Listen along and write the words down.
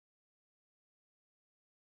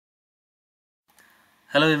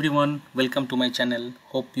Hello everyone, welcome to my channel.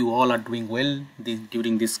 Hope you all are doing well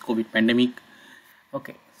during this COVID pandemic.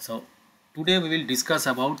 Okay, so today we will discuss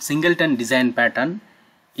about singleton design pattern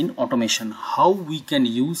in automation. How we can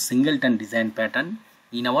use singleton design pattern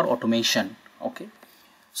in our automation. Okay,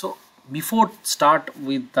 so before start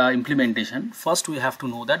with the implementation, first we have to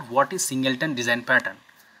know that what is singleton design pattern.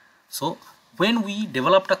 So when we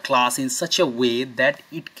developed a class in such a way that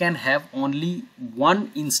it can have only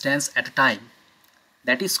one instance at a time,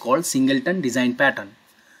 that is called singleton design pattern.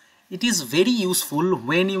 It is very useful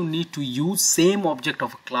when you need to use same object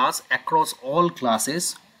of a class across all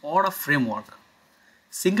classes or a framework.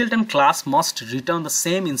 Singleton class must return the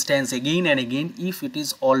same instance again and again if it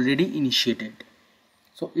is already initiated.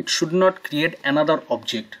 So it should not create another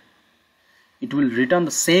object. It will return the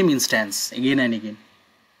same instance again and again.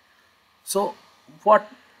 So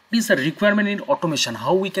what is the requirement in automation?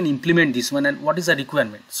 How we can implement this one, and what is the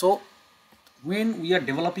requirement? So when we are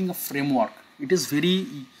developing a framework, it is very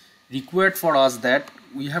required for us that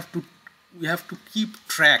we have to keep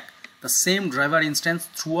track the same driver instance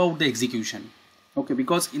throughout the execution. Okay,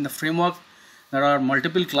 because in the framework there are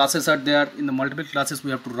multiple classes are there. In the multiple classes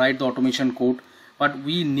we have to write the automation code, but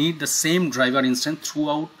we need the same driver instance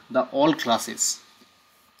throughout the all classes.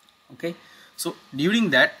 Okay, so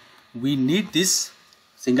during that we need this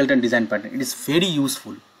singleton design pattern. It is very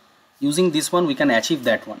useful. Using this one we can achieve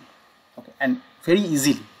that one. Okay, and very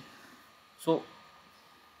easily. So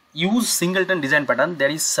use singleton design pattern. There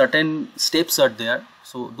is certain steps are there.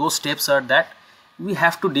 So those steps are that we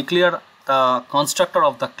have to declare the constructor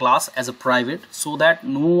of the class as a private so that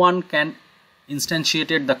no one can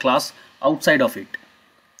instantiate the class outside of it.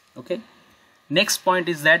 Okay, next point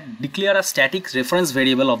is that declare a static reference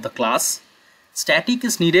variable of the class. Static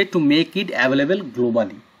is needed to make it available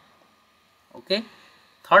globally. Okay,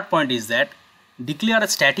 third point is that declare a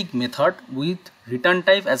static method with return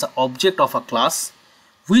type as an object of a class,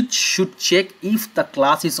 which should check if the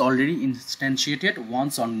class is already instantiated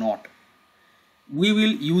once or not. We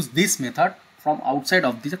will use this method from outside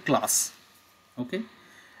of the class. Okay,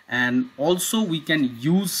 and also we can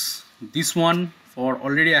use this one for,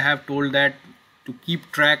 already I have told that to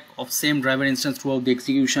keep track of same driver instance throughout the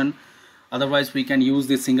execution. Otherwise we can use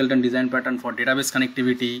this singleton design pattern for database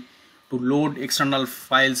connectivity, to load external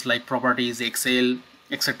files like properties, Excel,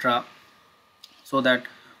 etc. So that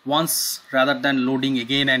once, rather than loading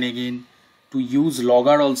again and again, to use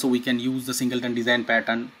logger also we can use the singleton design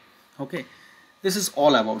pattern. Okay, this is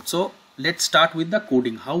all about. So let's start with the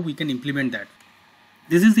coding, how we can implement that.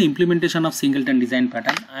 This is the implementation of singleton design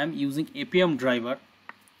pattern. I am using Appium driver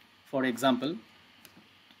for example.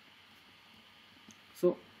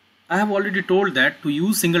 So I have already told that to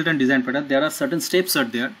use singleton design pattern there are certain steps are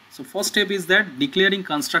there. So first step is that declaring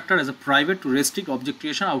constructor as a private to restrict object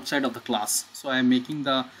creation outside of the class. So I am making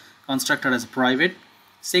the constructor as a private.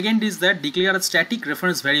 Second is that declare a static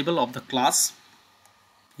reference variable of the class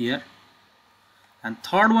here. And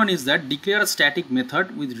third one is that declare a static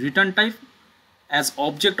method with return type as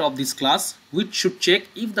object of this class, which should check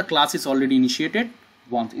if the class is already initiated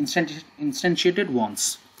once, instantiated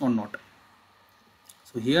once or not.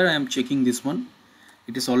 So here I am checking this one,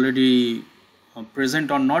 it is already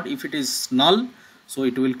present or not. If it is null, so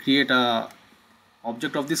it will create a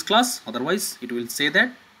object of this class, otherwise it will say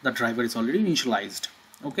that the driver is already initialized.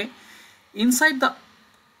 Okay, inside the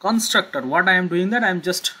constructor what I am doing, that I am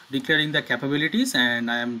just declaring the capabilities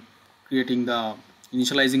and I am creating the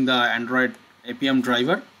initializing the Android Appium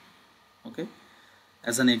driver, okay,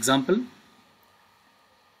 as an example.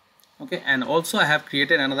 Okay, and also I have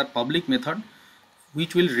created another public method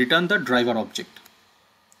which will return the driver object.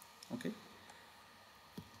 Okay,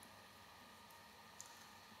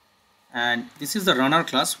 and this is the runner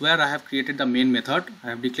class where I have created the main method.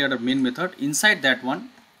 I have declared a main method. Inside that one,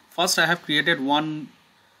 first I have created one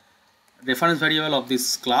reference variable of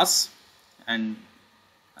this class and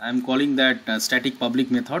I am calling that static public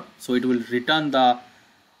method, so it will return the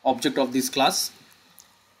object of this class,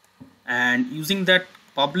 and using that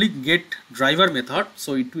public get driver method,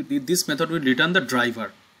 so this method will return the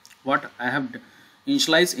driver what I have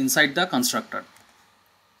initialized inside the constructor.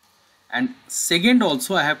 And second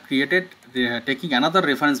also I have created taking another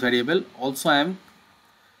reference variable, also I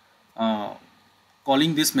am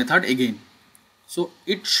calling this method again. So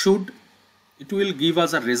it will give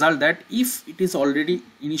us a result that if it is already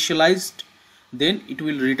initialized, then it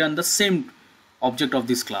will return the same object of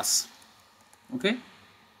this class. Okay,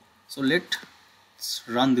 so let's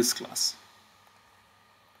run this class.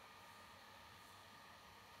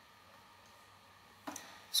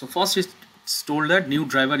 So first it's told that new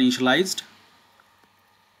driver initialized.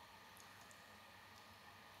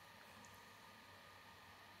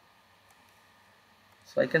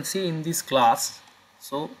 So I can see in this class,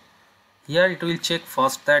 so here it will check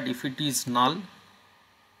first that if it is null.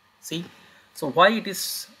 See, so why it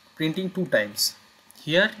is printing 2 times?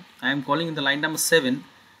 Here I am calling in the line number 7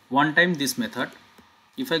 one time this method.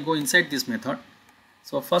 If I go inside this method,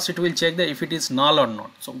 so first it will check that if it is null or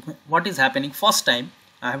not. So what is happening? First time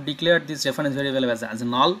I have declared this reference variable as a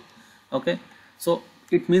null. Okay, so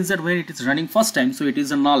it means that when it is running first time, so it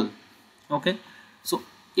is a null. Okay, so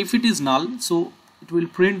if it is null, so it will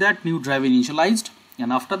print that new driver initialized,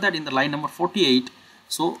 and after that in the line number 48,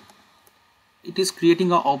 so it is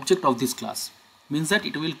creating an object of this class, means that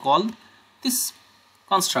it will call this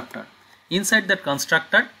constructor. Inside that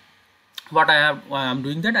constructor, what I am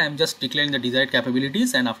doing that I am just declaring the desired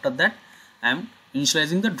capabilities, and after that I am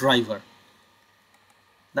initializing the driver.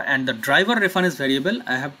 And the driver reference variable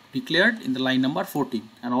I have declared in the line number 14,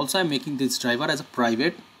 and also I am making this driver as a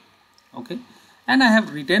private. Okay, and I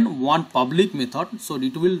have written one public method, so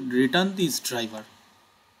it will return this driver.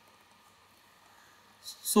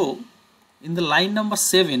 So in the line number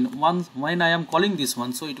 7, when I am calling this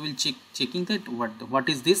one, so it will checking that what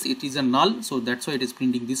is this? It is a null, so that's why it is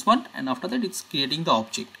printing this one, and after that it's creating the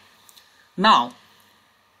object. Now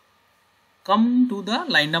come to the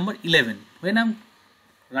line number 11. When I'm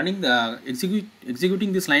running the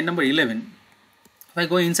executing this line number 11, if I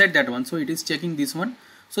go inside that one, so it is checking this one.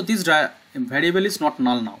 So this variable is not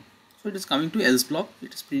null now, so it is coming to else block.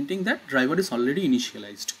 It is printing that driver is already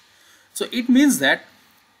initialized. So it means that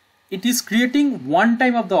it is creating one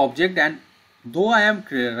time of the object, and though I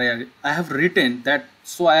have written that,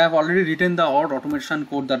 so I have already written the odd automation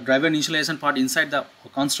code, the driver initialization part inside the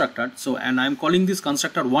constructor. So and I am calling this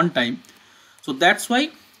constructor one time, so that's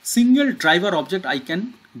why single driver object I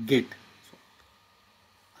can get. So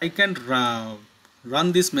I can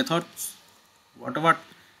run this method whatever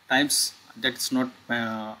times that's not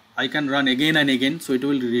I can run again and again, so it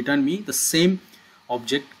will return me the same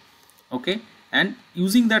object. Okay, and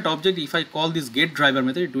using that object, if I call this get driver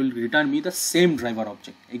method, it will return me the same driver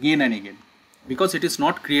object again and again, because it is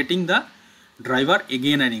not creating the driver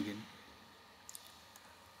again and again.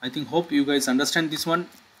 I think hope you guys understand this one.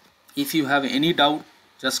 If you have any doubt,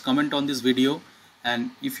 just comment on this video,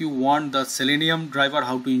 and if you want the Selenium driver,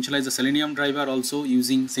 how to initialize the Selenium driver also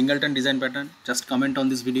using Singleton design pattern, just comment on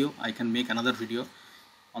this video. I can make another video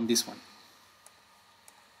on this one.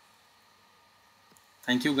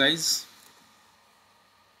 Thank you guys.